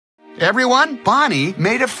Everyone, Bonnie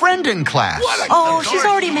made a friend in class. Oh, she's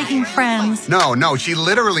already making friends. No, she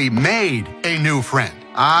literally made a new friend.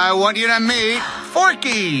 I want you to meet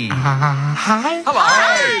Forky. Hi. Hello.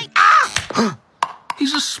 Hey! Ah!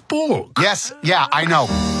 He's a spork. Yes, yeah, I know.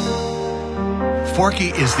 Forky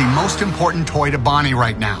is the most important toy to Bonnie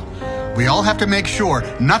right now. We all have to make sure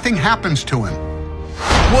nothing happens to him.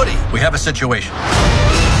 Woody, we have a situation.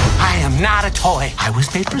 I am not a toy. I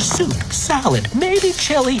was made for soup, salad, maybe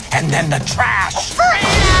chili, and then the trash.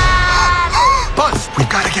 Buzz, we've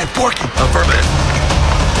got to get Forky. Affirmative.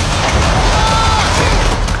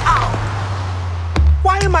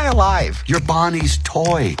 Why am I alive? You're Bonnie's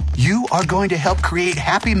toy. You are going to help create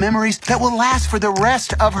happy memories that will last for the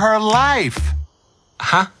rest of her life.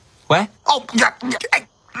 Huh? What? Oh, yeah.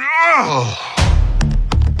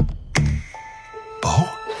 Bo?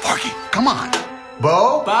 Forky, come on.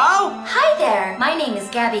 Bo? Hi there. My name is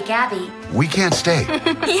Gabby Gabby. We can't stay.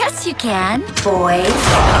 Yes, you can. Boys.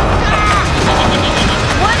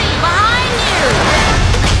 Woody, behind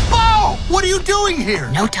Bo! What are you doing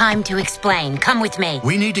here? No time to explain. Come with me.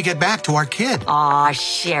 We need to get back to our kid. Aw,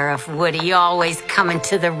 Sheriff Woody, always coming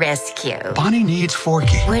to the rescue. Bonnie needs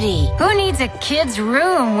Forky. Woody, who needs a kid's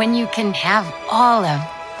room when you can have all of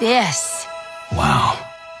this? Wow.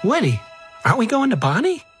 Woody, aren't we going to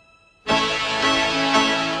Bonnie?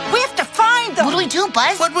 We have to find them. What do we do,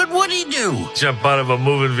 Buzz? What would Woody do? Jump out of a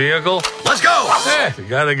moving vehicle? Let's go! Hey, you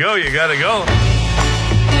gotta go, you gotta go.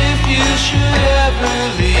 If you should ever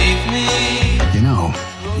leave me. You know,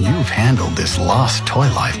 you've handled this lost toy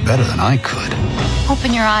life better than I could.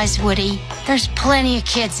 Open your eyes, Woody. There's plenty of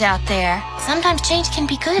kids out there. Sometimes change can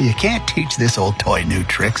be good. You can't teach this old toy new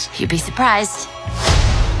tricks. You'd be surprised.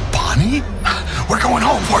 Bonnie? We're going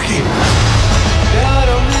home, Forky. God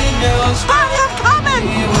only knows Bonnie, I'm coming.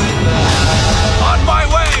 On my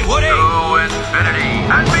way, Woody! To infinity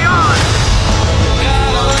and beyond!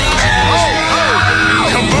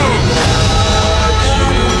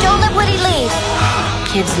 Don't let Woody leave.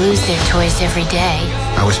 Kids lose their toys every day.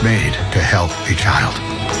 I was made to help a child.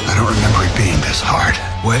 I don't remember it being this hard.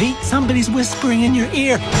 Woody, somebody's whispering in your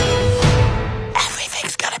ear.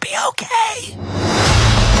 Everything's gonna be okay.